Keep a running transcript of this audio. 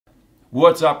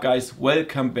What's up guys,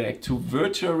 welcome back to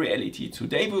virtual reality.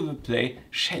 Today we will play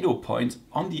Shadow Point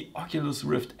on the Oculus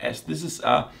Rift S. This is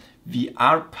a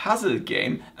VR puzzle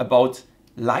game about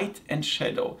light and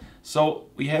shadow. So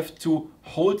we have to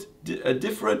hold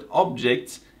different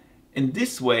objects in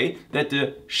this way that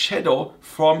the shadow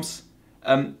forms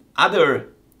other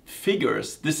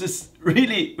figures. This is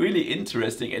really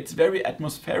interesting. It's very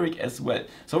atmospheric as well.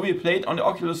 So we played on the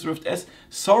Oculus Rift S.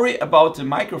 Sorry about the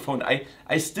microphone.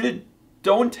 I still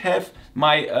don't have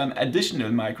my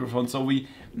additional microphone, so we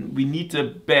need the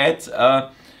bad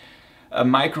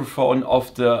microphone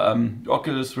of the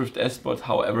Oculus Rift S. But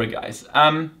however, guys,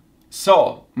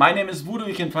 so my name is Voodoo.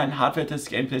 You can find hardware tests,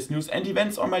 gameplays, news, and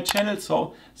events on my channel.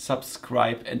 So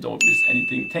subscribe and don't miss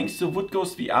anything. Thanks to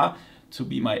VR to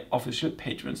be my official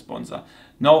Patreon sponsor.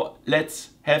 Now let's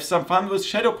have some fun with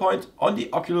Shadow Point on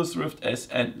the Oculus Rift S,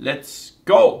 and let's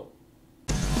go!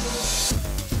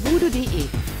 VoodooDE.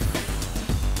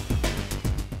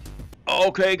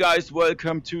 Okay guys,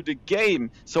 welcome to the game.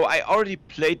 So I already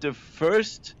played the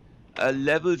first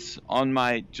levels on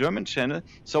my German channel.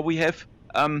 So we have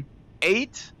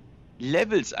 8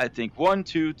 levels, I think. 1,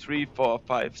 2, 3, 4,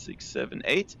 5, 6, 7,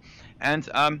 8. And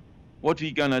what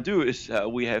we're gonna do is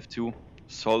we have to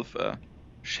solve a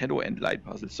shadow and light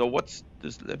puzzle. So what's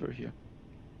this lever here?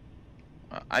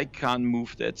 I can't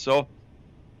move that. So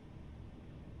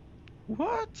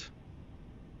what?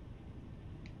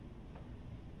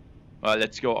 Well,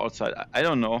 let's go outside. I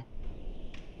don't know.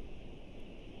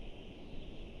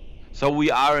 So we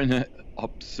are in an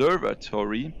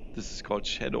observatory. This is called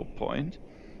Shadow Point.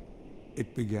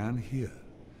 It began here,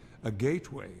 a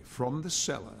gateway from the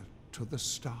cellar to the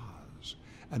stars.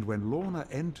 And when Lorna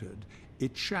entered,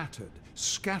 it shattered,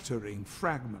 scattering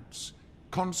fragments,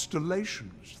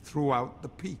 constellations throughout the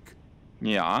peak.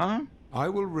 Yeah. I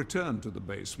will return to the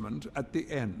basement at the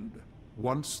end,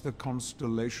 once the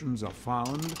constellations are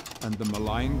found and the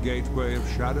malign gateway of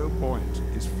Shadow Point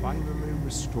is finally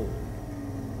restored.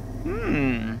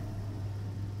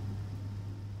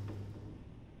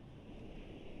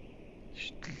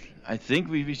 I think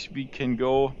we can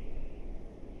go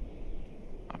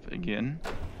up again.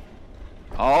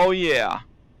 Oh yeah.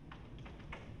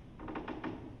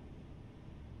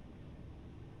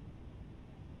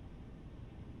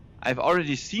 I've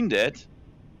already seen that.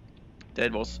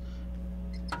 That was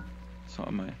so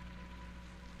am I.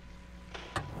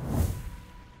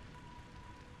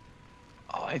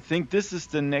 Oh, I think this is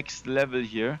the next level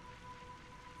here.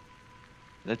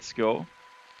 Let's go.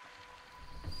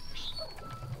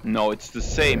 No, it's the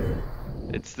same.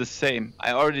 It's the same.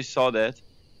 I already saw that.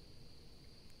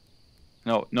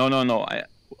 No.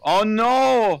 Oh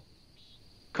no!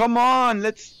 Come on,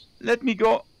 let me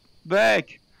go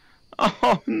back.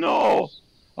 Oh no!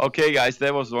 Okay, guys,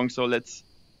 that was wrong. So let's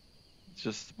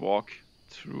just walk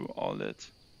through all that.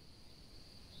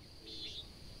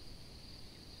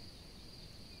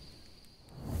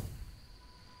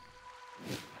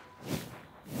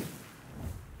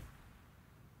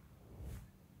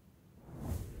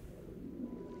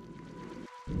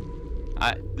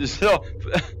 So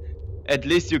at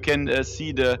least you can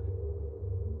see the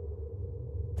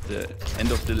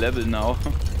end of the level now.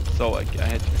 So I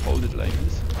had to hold it like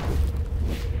this.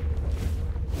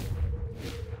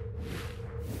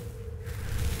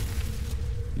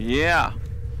 Yeah,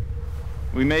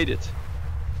 we made it.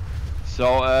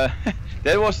 So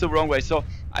that was the wrong way. So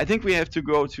I think we have to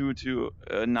go to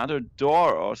another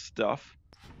door or stuff.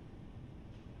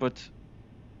 But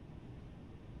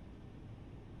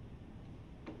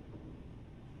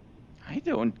I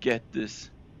don't get this.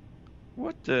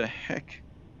 What the heck?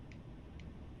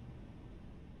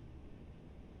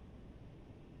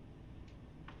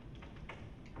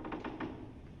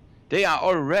 They are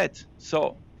all red.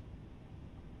 So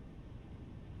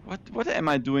what am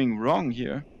I doing wrong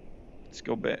here? Let's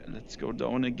go back. Let's go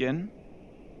down again.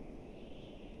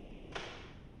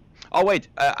 Oh wait,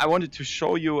 I wanted to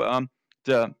show you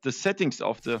the settings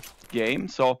of the game.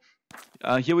 So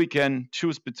here we can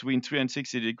choose between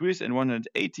 360 degrees and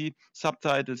 180,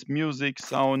 subtitles, music,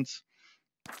 sounds.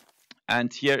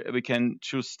 And here we can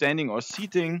choose standing or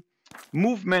seating.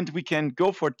 Movement, we can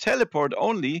go for teleport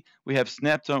only. We have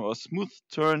snap turn or smooth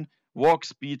turn, walk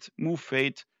speed, move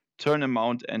fade, turn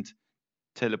amount, and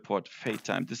teleport fade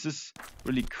time. This is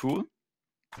really cool.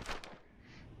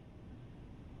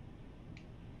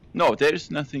 No, there is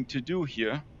nothing to do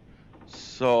here.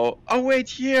 So, oh wait,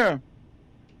 here.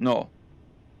 No.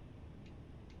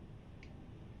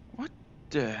 What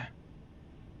the?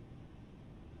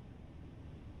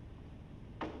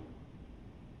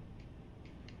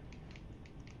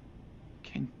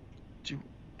 Can't do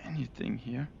anything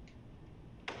here.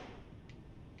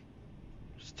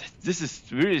 This is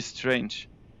really strange.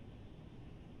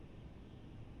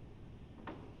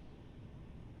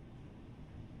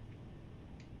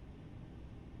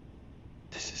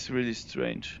 This is really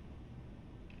strange.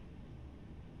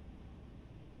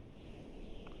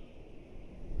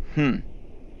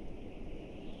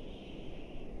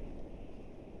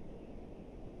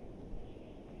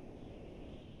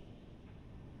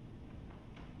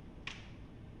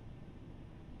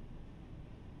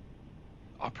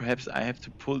 Or perhaps I have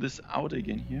to pull this out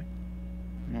again here.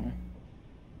 No.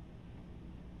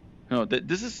 No,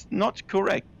 this is not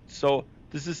correct. So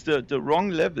this is the wrong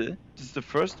level. This is the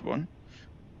first one.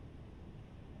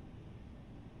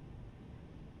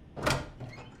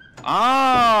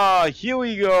 Ah, here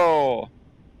we go.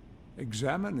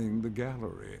 Examining the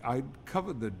gallery, I'd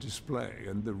covered the display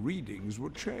and the readings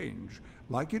would change,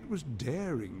 like it was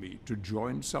daring me to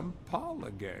join some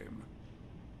parlor game.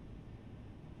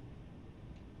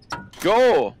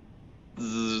 Go!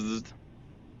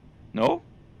 No?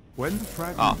 When the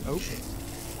fragment opened,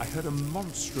 I heard a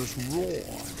monstrous roar,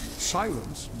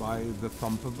 silenced by the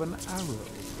thump of an arrow.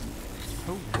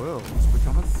 Her world's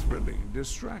become a thrilling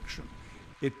distraction.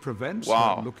 It prevents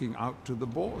her looking out to the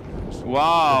borders, the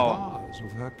bars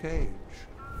of her cage.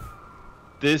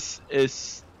 This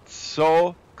is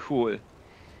so cool.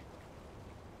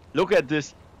 Look at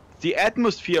this. The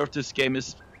atmosphere of this game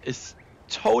is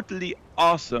totally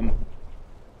awesome.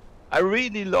 I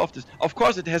really love this. Of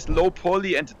course, it has low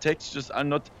poly and the textures are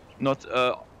not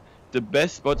the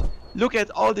best. But look at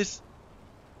all this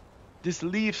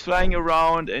leaves flying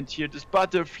around, and here this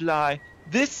butterfly.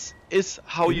 This is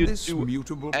how you do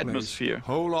mutable atmosphere. Place,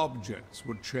 whole objects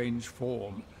would change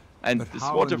form, and but this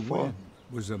how waterfall and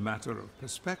when was a matter of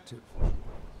perspective.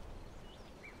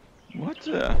 What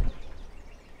the?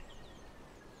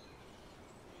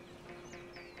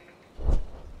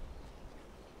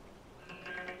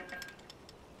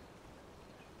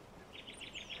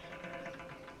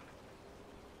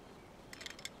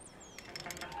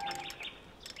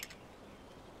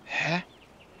 Huh?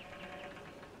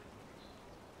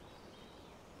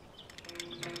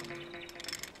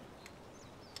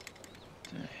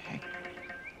 The heck?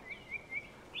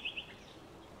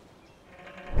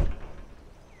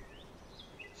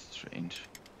 Strange.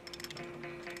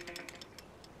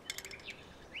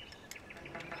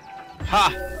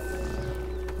 Ha!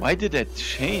 Why did that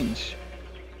change?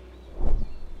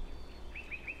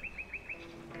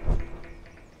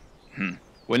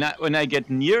 When I get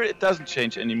near, it doesn't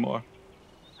change anymore.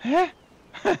 Huh?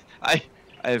 I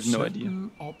have no idea.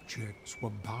 Certain objects were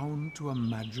bound to a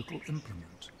magical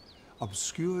implement.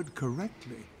 Obscured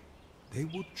correctly, they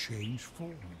would change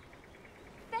form.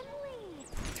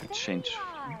 Could change.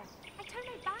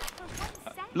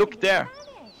 Look there!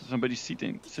 Somebody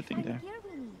sitting there.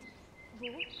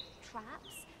 Rope,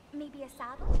 traps, maybe a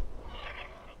saddle.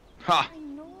 Ha! I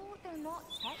know they're not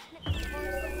technically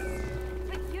horses,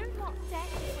 but you're not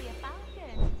technically a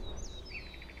falcon.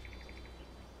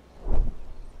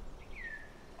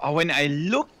 Oh, when I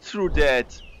looked through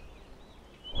that.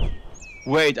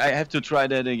 Wait, I have to try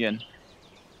that again.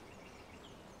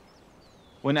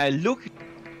 When I look.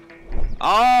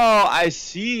 Oh, I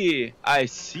see. I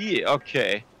see.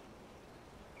 Okay.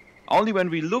 Only when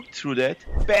we look through that,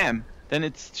 bam, then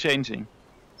it's changing.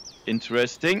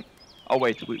 Interesting. Oh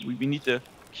wait, we need the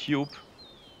cube.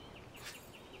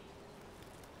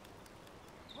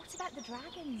 What about the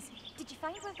dragons? Did you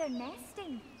find where they're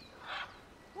nesting?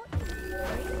 What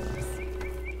grapes?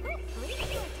 What grapes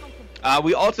are a type of...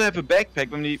 We also have a backpack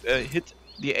when we hit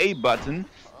the A button,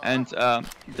 and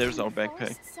there's our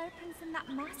backpack. Serpents in that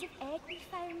massive egg we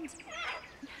found.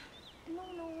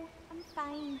 No, I'm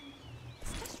fine.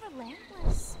 It's just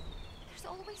relentless. There's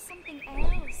always something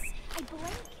else. I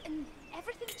blink and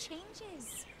everything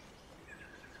changes.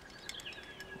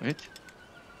 Wait.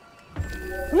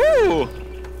 Woo!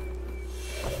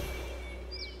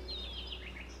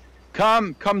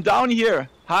 Come down here.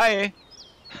 Hi.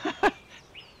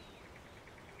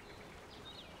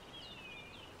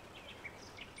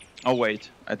 Oh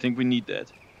wait, I think we need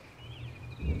that.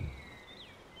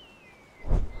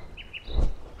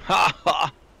 Ha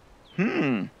ha.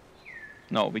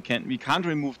 No, we can't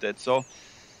remove that. So,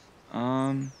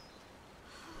 There's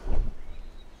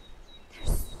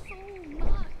so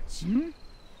much.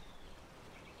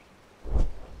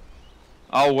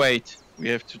 Oh wait, we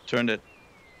have to turn that.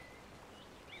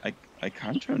 I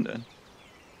can't turn that.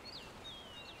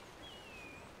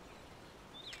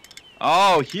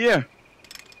 Oh, here.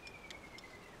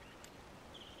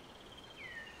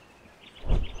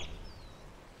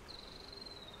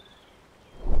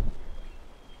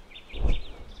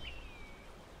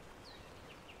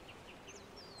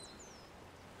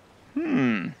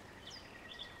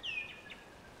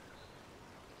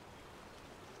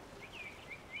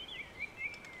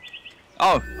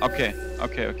 Oh, okay,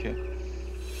 okay, okay.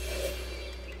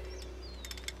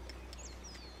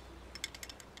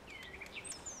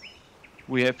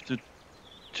 We have to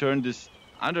turn this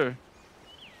other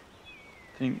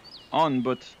thing on,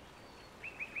 but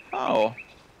how?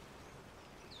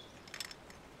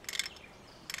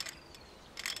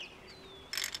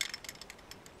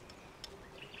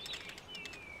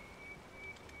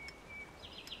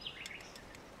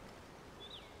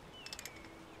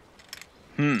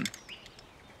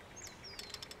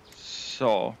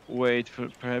 So, wait,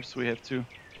 perhaps we have to...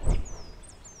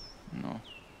 No.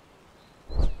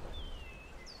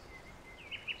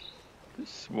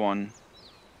 This one.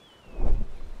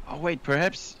 Oh, wait,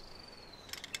 perhaps...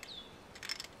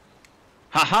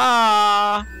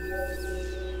 Haha!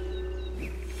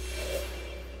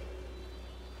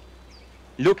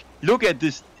 Look at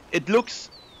this. It looks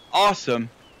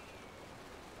awesome.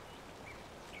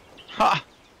 Ha!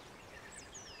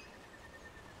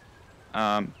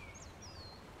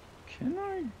 Can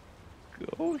I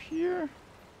go here?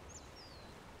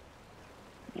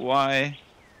 Why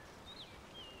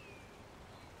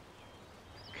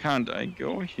can't I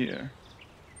go here?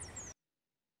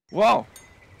 Wow.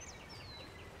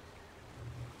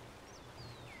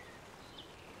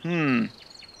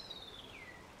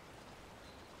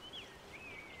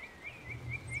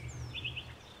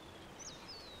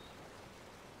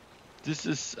 This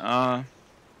is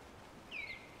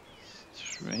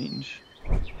strange.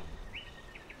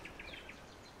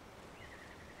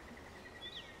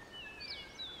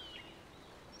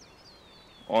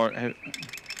 Or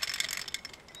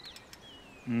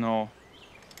no.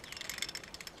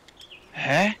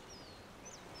 Huh?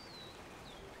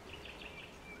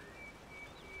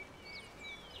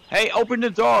 Hey, open the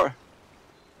door.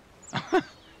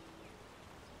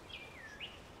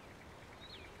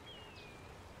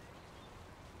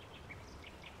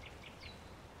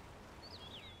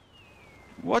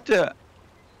 What the?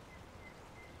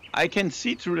 I can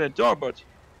see through that door, but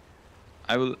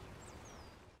I will...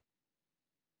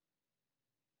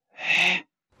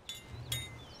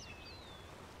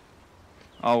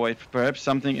 Oh wait, perhaps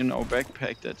something in our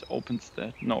backpack that opens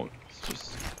that. No, it's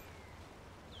just...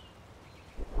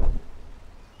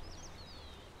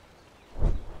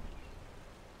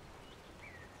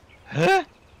 Huh?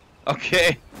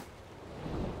 Okay.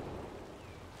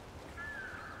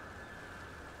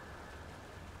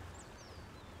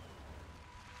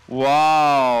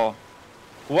 Wow.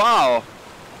 Wow.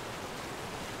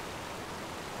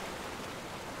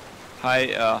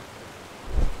 Hi,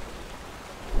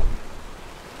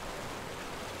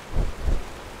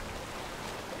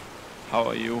 how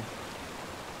are you?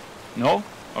 No?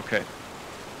 Okay.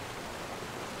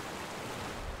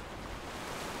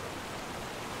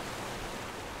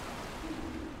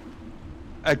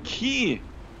 A key!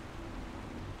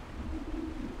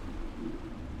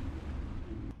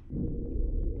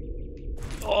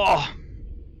 Oh!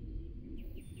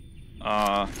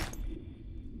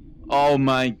 Oh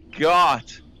my god!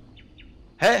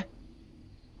 Hey!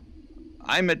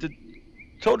 I'm at a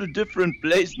total different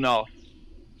place now.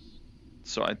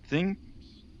 So I think...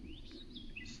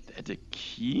 Is that a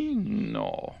key?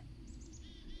 No.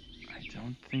 I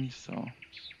don't think so.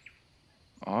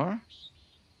 Or?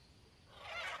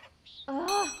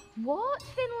 What,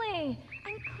 Finlay?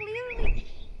 I'm clearly...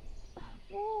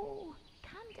 Whoa,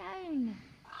 calm down.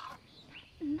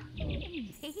 Nothing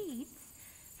invades.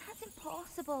 That's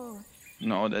impossible.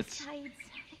 No, that's... Besides,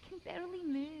 I can barely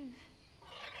move.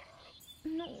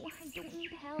 No, I don't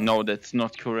need help. No, that's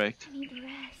not correct. I need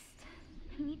rest.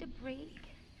 I need a break.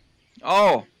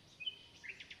 Oh!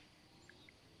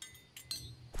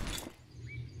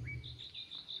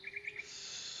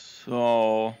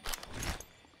 So...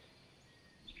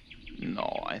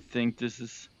 No, I think this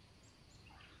is...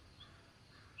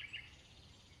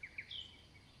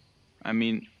 I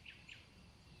mean...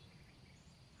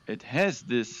 It has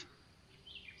this...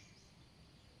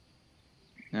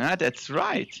 Ah, that's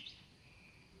right.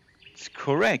 It's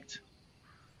correct.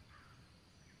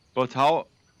 But how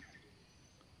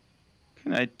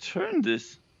can I turn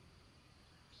this?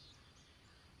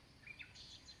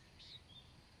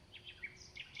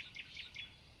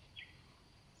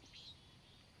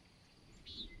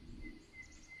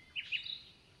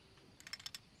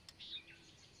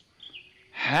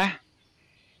 Huh?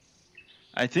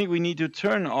 I think we need to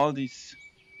turn all these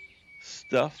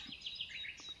stuff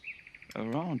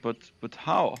around, but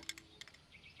how?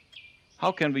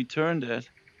 How can we turn that?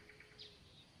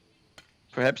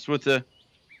 Perhaps with the...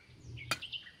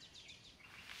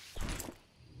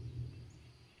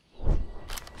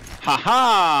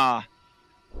 Haha!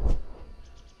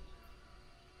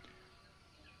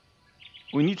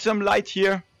 We need some light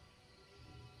here.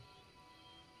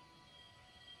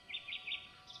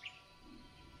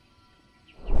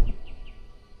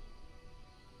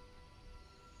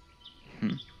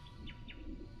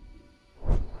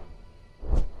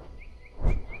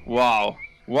 Wow.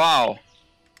 Wow.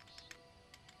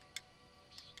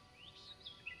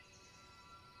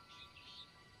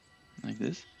 Like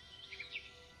this.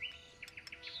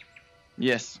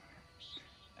 Yes.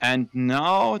 And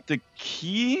now the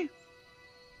key.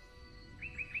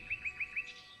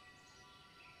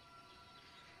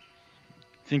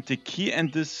 I think the key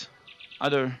and this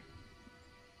other.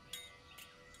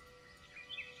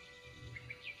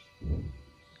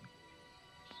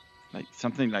 Like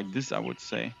something like this, I would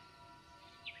say.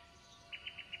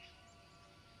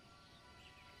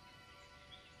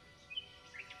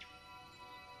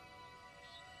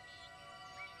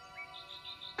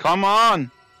 Come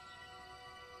on!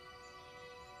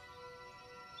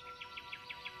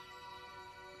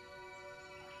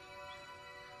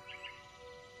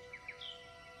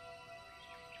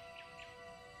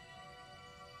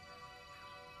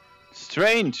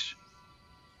 Strange!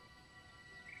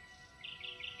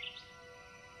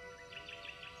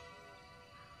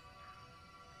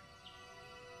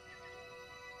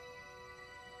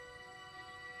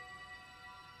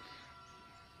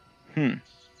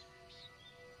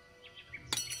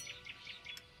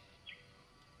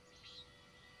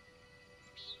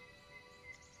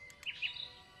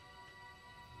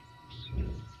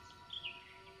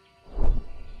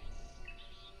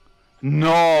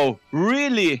 No,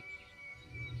 really?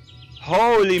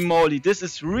 Holy moly, this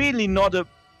is really not an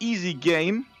easy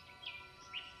game.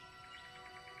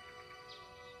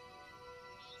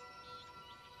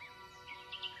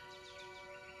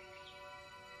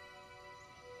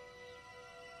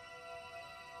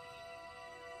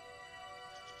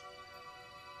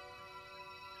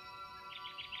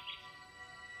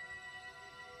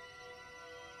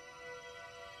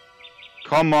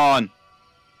 Come on.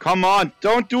 Come on,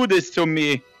 don't do this to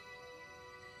me.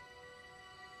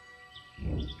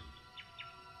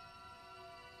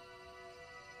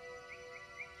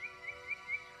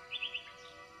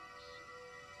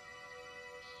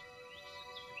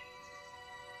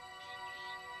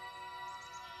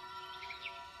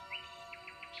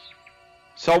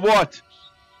 So what?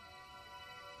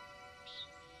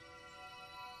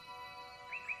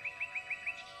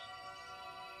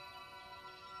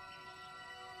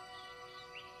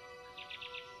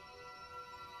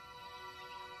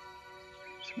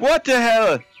 What the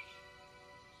hell?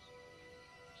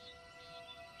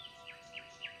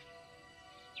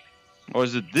 Or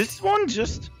is it this one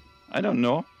just? I don't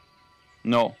know.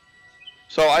 No.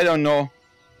 So I don't know.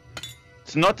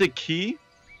 It's not the key.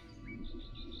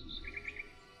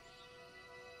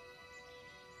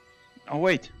 Oh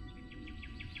wait.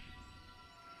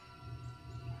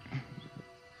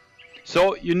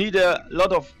 So you need a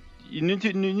lot of. You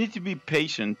need to be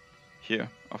patient here,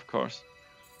 of course.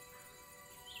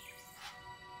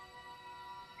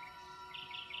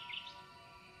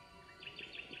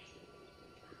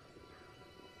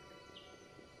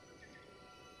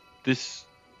 This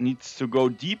needs to go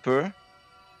deeper.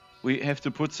 We have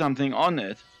to put something on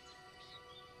it.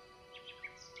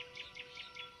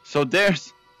 So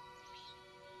there's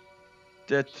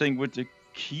that thing with the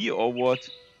key or what?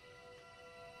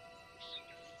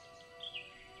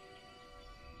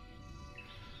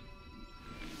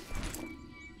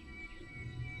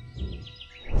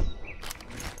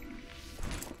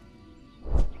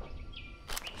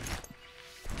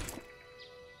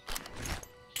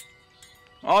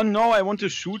 Oh no, I want to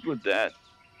shoot with that.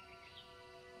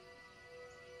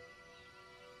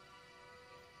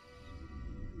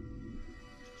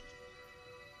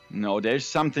 No, there's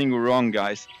something wrong,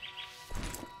 guys.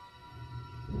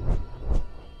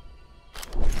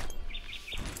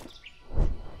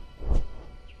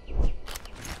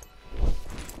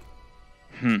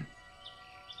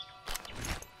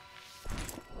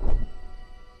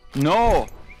 No!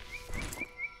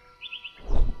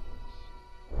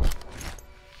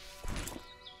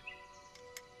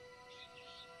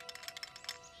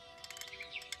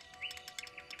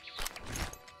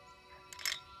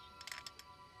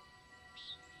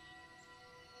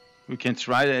 We can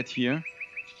try that here.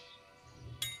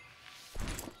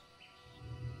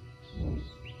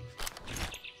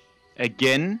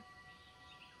 Again.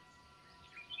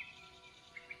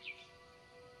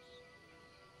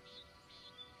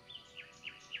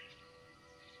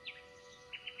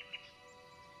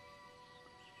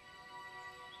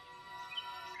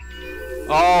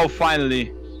 Oh,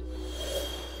 finally.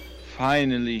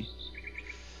 Finally.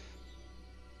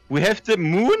 We have the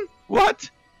moon?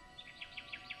 What?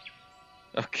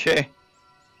 Okay.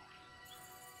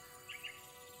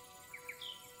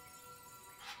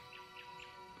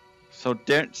 So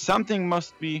there something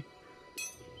must be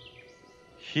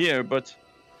here, but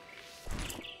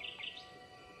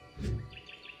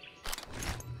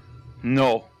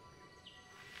no.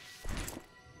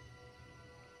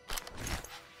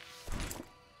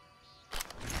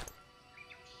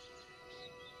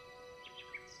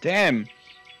 Damn.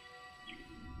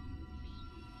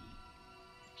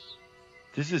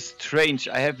 This is strange.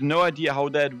 I have no idea how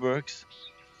that works.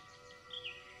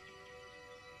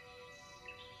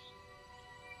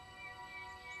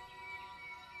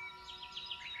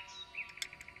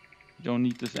 Don't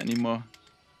need this anymore.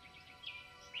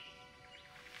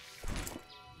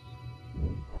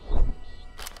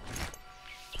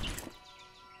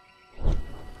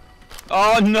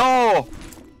 Oh no!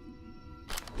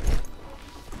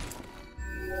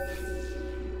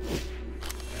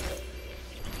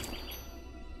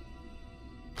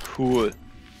 Cool.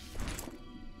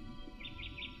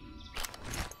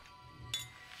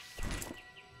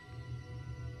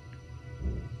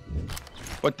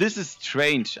 But this is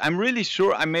strange. I'm really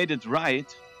sure I made it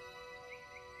right.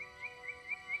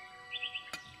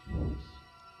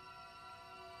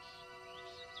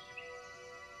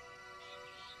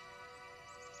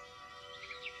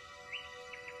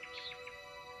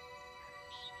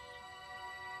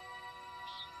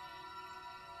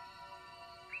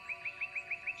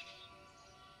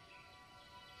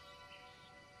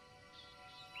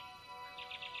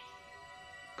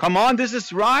 Come on, this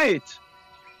is right.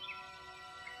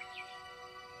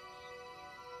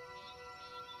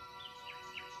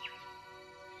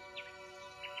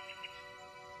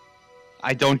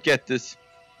 I don't get this.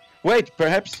 Wait,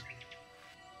 perhaps.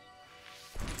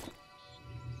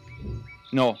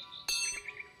 No.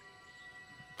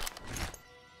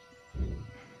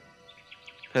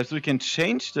 Perhaps we can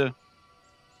change the...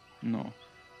 No.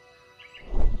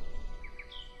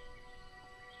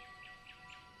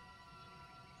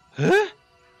 Huh?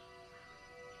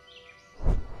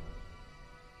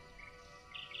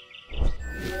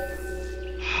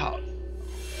 How?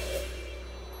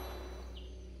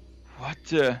 What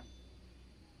the?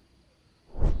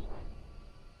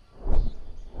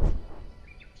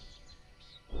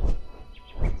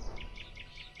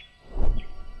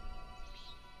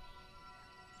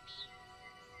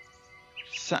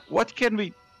 What can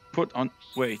we put on?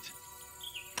 Wait.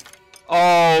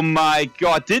 Oh my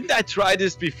god, didn't I try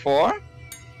this before?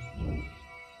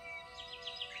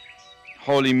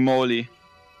 Holy moly.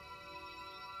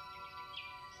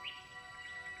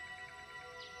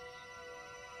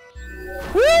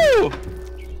 Woo!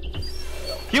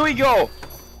 Here we go.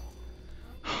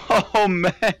 Oh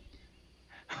man.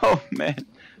 Oh man.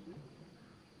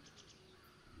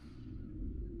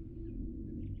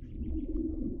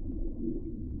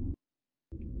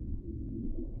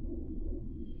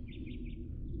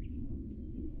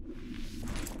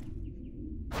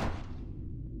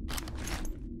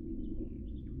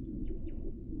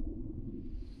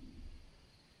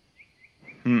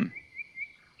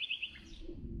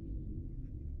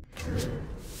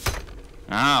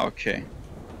 Ah, okay.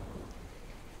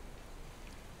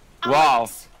 Wow.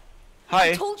 Alex,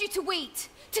 Hi. I told you to wait.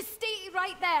 To stay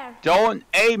right there. Don't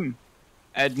aim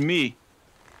at me.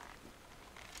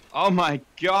 Oh my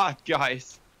god,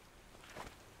 guys.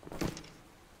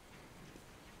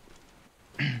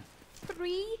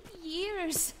 3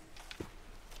 years.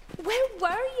 Where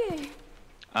were you?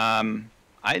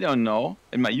 I don't know.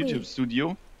 In my YouTube Wait.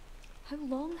 studio. How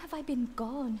long have I been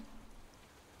gone?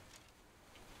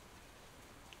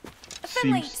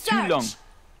 Seems too long.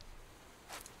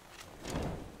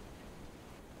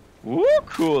 Ooh,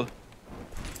 cool.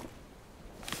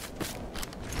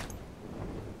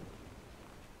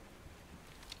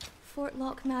 Fort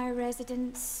Lockmire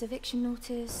residence, eviction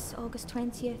notice, August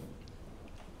 20th.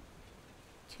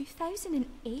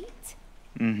 2008?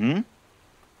 Mm-hmm.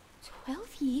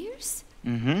 12 years?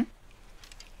 Mm-hmm.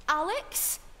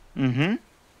 Alex? Mm-hmm.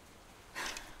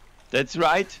 That's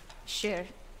right. Sure.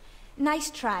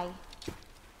 Nice try.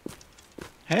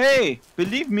 Hey,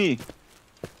 believe me.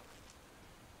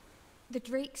 The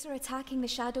Drakes are attacking the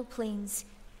Shadow Plains.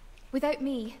 Without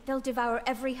me, they'll devour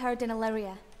every herd in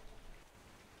Illyria.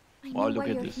 I know look why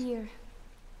at you're this. here.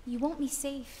 You want me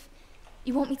safe.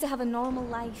 You want me to have a normal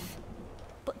life.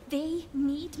 But they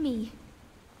need me.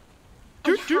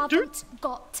 I haven't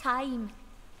got time.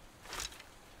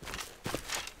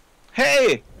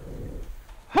 Hey!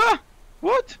 Huh?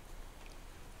 What?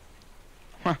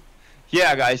 Huh.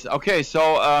 Yeah, guys. Okay,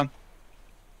 so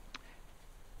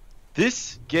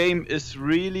This game is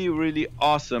really, really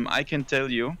awesome, I can tell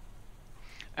you.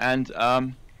 And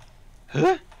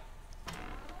huh?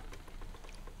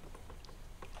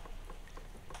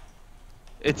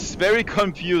 It's very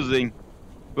confusing,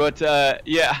 but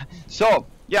yeah. So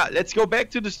yeah, let's go back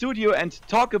to the studio and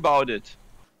talk about it.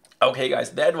 Okay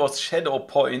guys, that was Shadow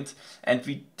Point, and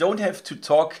we don't have to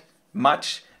talk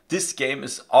much. This game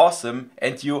is awesome,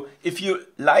 and if you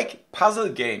like puzzle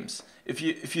games,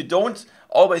 if you don't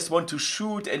always want to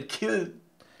shoot and kill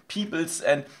peoples,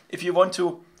 and if you want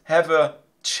to have a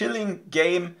chilling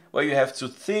game where you have to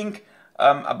think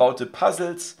about the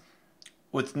puzzles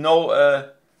with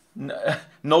no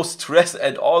stress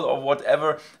at all or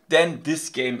whatever, then this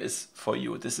game is for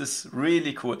you. This is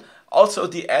really cool. Also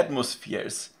the atmosphere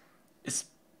is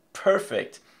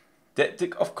perfect.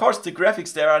 Of course the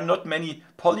graphics, there are not many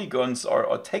polygons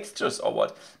or textures or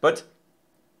what, but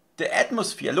the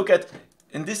atmosphere, look at,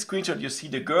 in this screenshot you see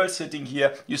the girl sitting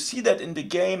here, you see that in the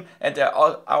game, and there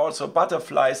are also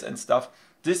butterflies and stuff.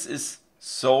 This is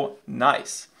so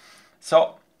nice.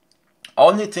 So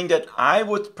only thing that I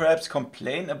would perhaps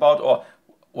complain about, or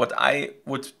what I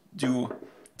would do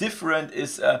different,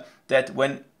 is that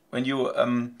when you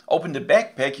open the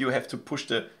backpack, you have to push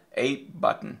the A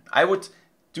button. I would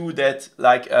do that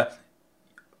like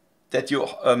that you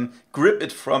grab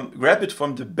it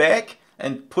from the back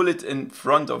and pull it in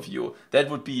front of you. That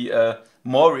would be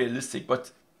more realistic,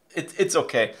 but it's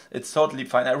okay. It's totally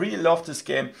fine. I really love this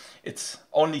game. It's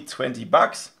only 20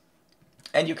 bucks,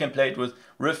 and you can play it with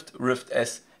Rift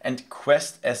S and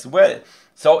Quest as well.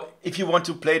 So if you want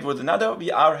to play it with another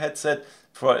VR headset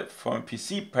for a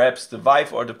PC, perhaps the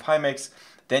Vive or the Pimax,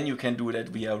 then you can do that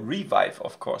via Revive,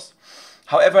 of course.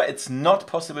 However, it's not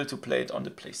possible to play it on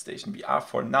the PlayStation VR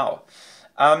for now.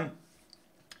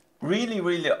 Really,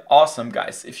 really awesome,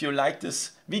 guys. If you like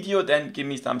this video, then give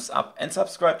me a thumbs up and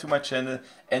subscribe to my channel,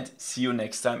 and see you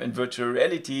next time in virtual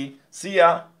reality. See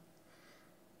ya!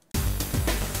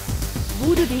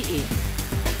 VoodooDE